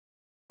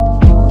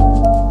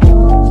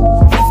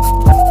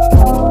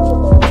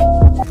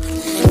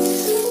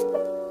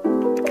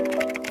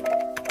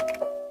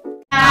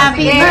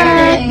Happy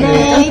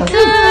birthday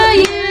to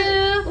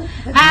you.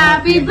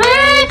 Happy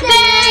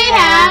birthday,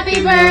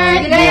 happy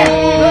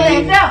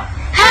birthday.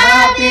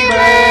 Happy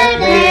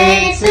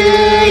birthday to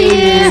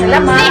you.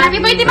 Salamat. Say, happy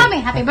birthday,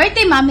 Mommy. Happy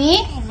birthday,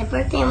 Mommy. Happy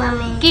birthday,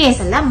 Mommy. Kiss.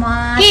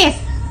 Salamat. Kiss.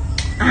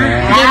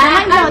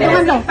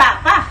 Duman daw.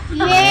 Papa.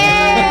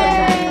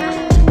 Yay!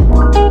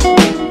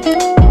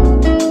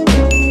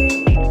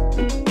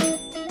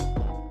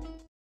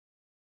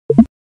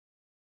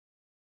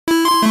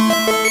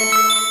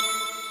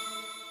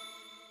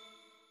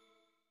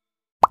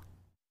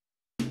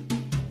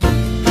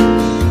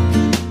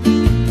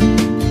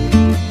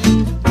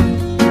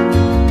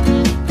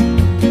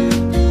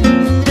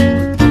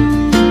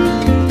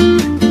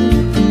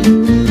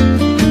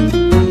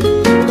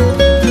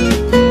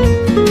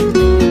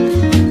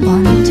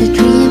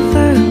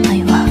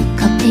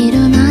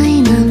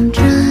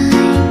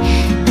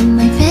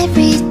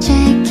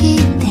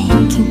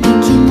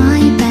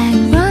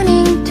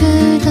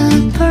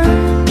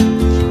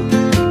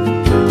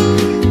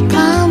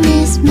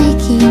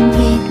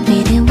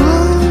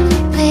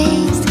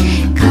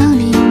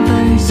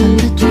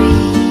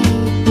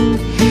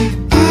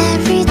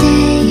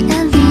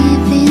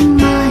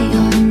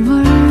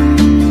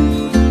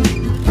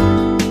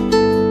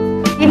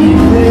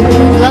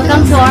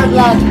 Welcome to our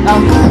vlog.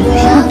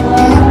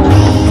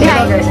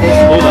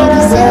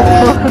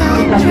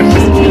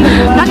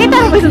 Nakita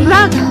mo ba sa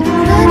vlog?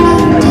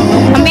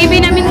 Ang baby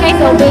namin guys,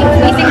 so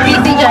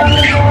busy dyan.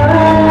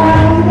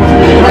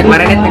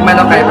 Nagmarinit ng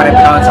manok kayo pa rin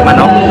tawad sa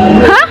manok.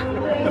 Ha?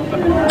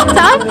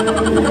 Saan?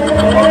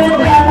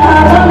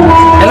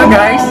 Hello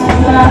guys!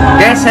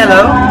 Guys,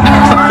 hello!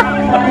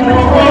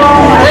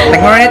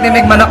 Nagmarinit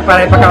ng manok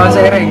para ipakaon sa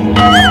iring.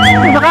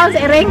 Ipakaon sa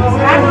iring?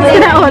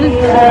 Sinaon?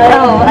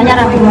 Oo, kanya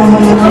na.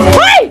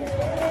 Hoy!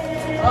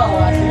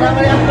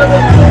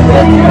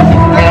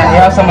 Kaya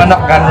ihaw sa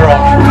manok, gone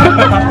wrong.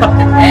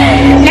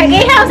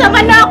 Nag-ihaw sa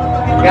manok!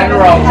 Gone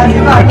wrong.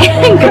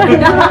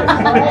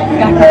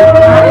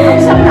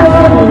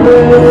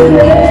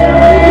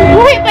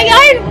 Uy, pa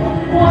yarn!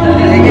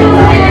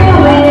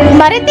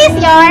 Marites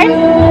yarn!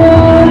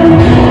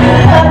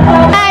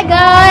 Hi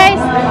guys!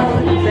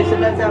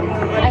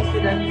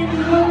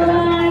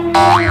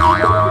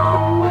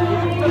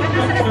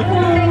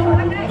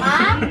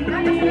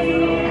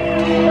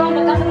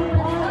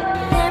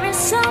 There is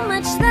so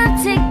much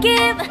love to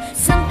give.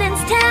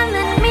 Something's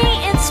telling me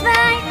it's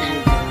right.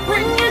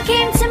 When you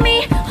came to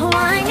me, oh,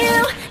 I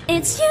knew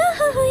it's you,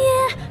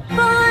 yeah,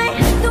 boy.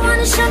 The one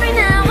to show me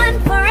now and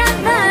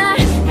forever.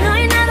 No,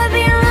 you'll never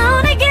be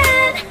alone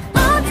again.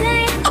 All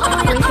day,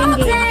 all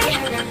day.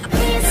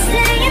 Please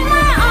stay in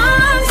my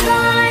arms,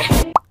 boy.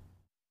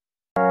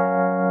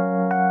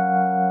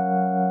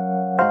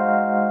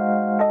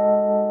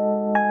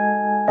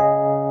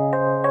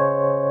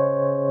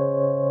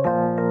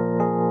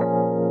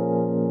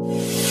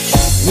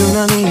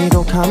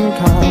 유난히도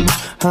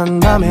캄캄한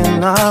밤에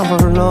나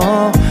홀로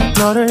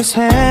너를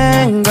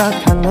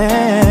생각하네.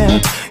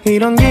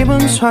 이런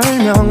기분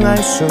설명할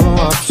수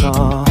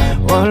없어.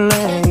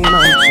 원래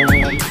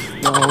이맘쯤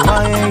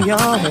너와의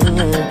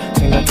여행을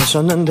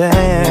생각했었는데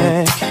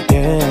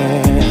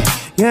yeah,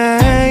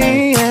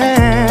 yeah,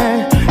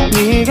 yeah.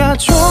 네가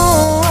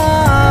좋아.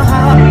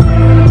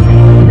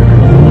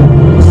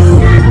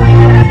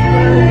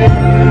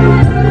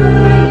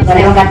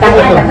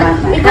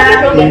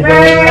 Happy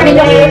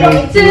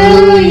birthday to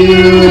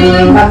you.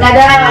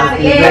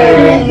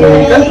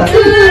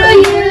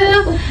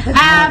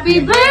 Happy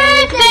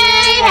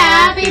birthday,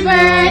 happy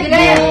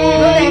birthday.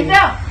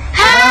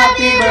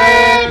 Happy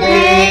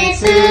birthday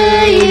to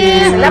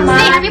you. Salamat.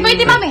 Say, happy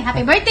birthday, Mommy.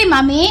 Happy birthday,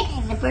 Mommy.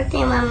 Happy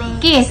birthday, Mommy.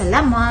 Kiss.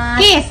 Salamat.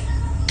 Kiss.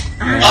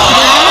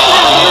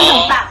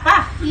 Papa.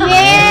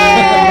 Yay!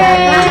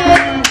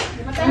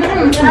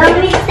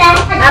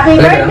 Happy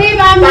birthday,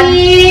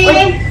 Mommy.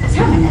 Yay!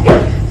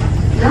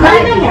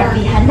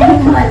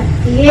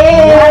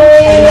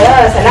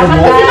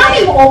 Salamat ka. Hindi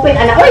namin mo open,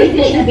 anak. Uy,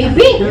 hindi na,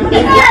 baby.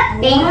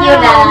 Thank you,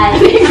 Dad.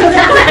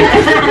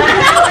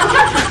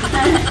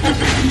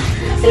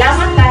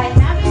 Salamat, Dad.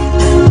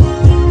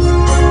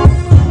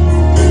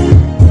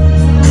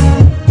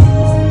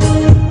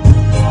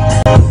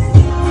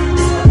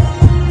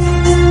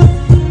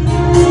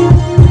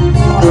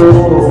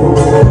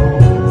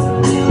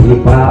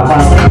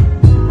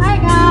 Hi,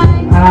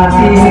 guys.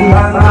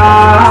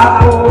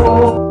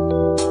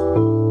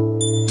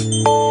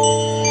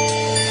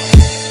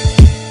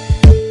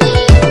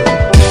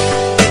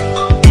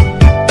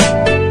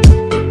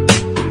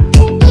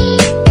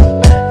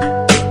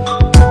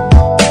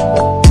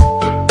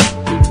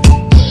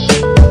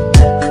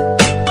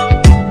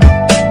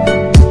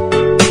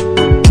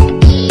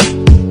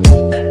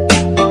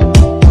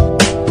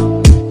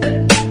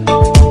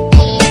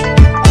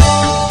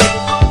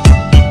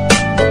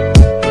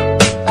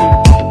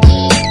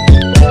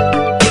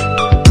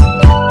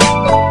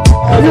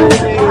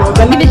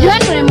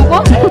 Binidyohan mo na mo ko?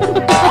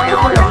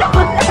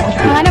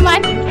 Mga naman?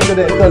 Ito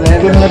na.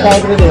 Ito na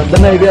tawag rin.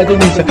 Danay, biyatin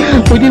niya.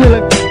 Pwede na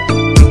lang.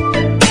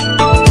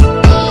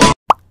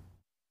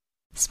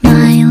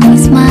 Smile,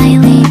 smile. I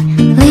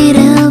leave